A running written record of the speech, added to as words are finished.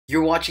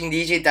You're watching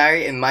DJ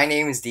Diary and my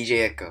name is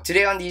DJ Echo.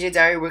 Today on DJ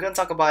Diary, we're going to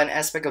talk about an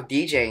aspect of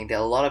DJing that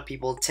a lot of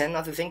people tend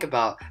not to think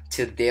about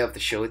till the day of the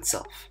show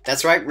itself.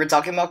 That's right, we're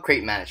talking about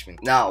crate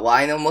management. Now, while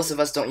I know most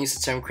of us don't use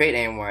the term crate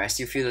anymore, I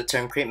still feel the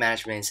term crate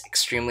management is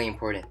extremely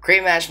important.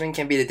 Crate management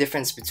can be the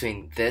difference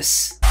between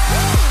this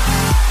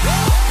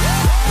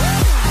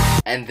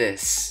and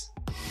this.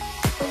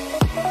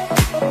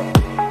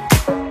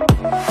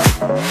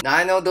 Now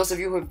I know those of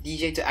you who have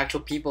DJed to actual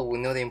people will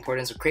know the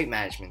importance of crate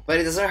management, but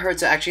it doesn't hurt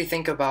to actually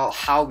think about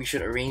how we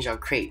should arrange our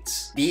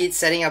crates. Be it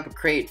setting up a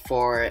crate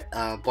for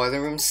a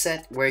boiler room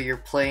set where you're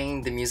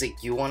playing the music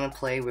you want to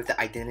play with the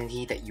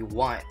identity that you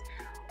want,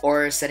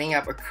 or setting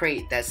up a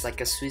crate that's like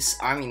a Swiss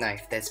Army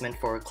knife that's meant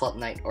for a club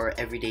night or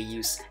everyday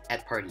use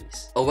at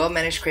parties. A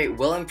well-managed crate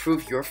will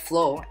improve your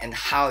flow and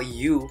how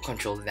you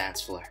control the dance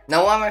floor.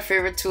 Now, one of my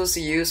favorite tools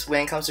to use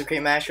when it comes to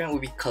crate management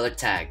would be colored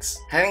tags.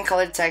 Having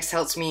colored tags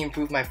helps me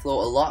improve my flow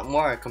a lot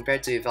more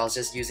compared to if I was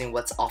just using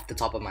what's off the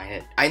top of my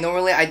head. I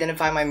normally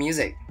identify my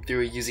music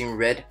through using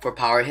red for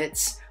power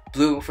hits,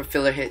 blue for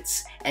filler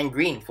hits, and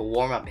green for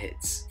warm-up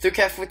hits. Through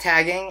careful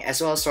tagging,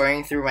 as well as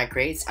sorting through my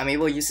crates, I'm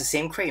able to use the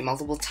same crate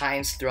multiple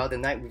times throughout the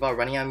night without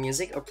running out of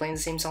music or playing the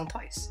same song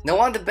twice. Now,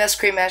 one of the best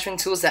crate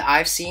management tools that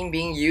I've seen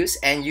being used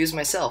and used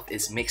myself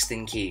is Mixed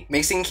In Key.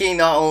 Mixed In Key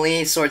not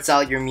only sorts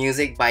out your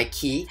music by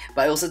key,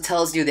 but it also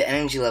tells you the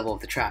energy level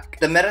of the track.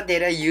 The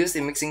metadata used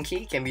in Mixed In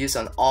Key can be used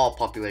on all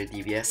popular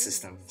DVS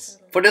systems.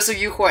 For those of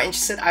you who are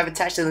interested, I've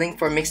attached a link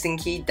for Mixed In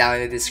Key down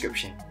in the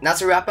description. Now,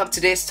 to wrap up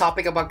today's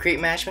topic about crate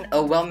management,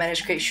 a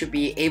well-managed crate should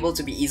be able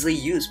to be easily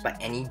used by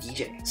any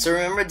DJ. So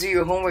remember to do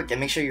your homework and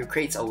make sure your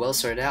crates are well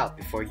sorted out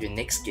before your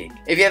next gig.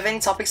 If you have any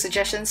topic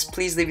suggestions,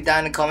 please leave it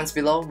down in the comments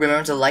below.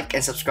 Remember to like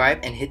and subscribe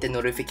and hit the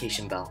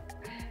notification bell.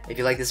 If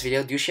you like this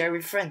video, do share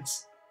with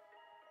friends.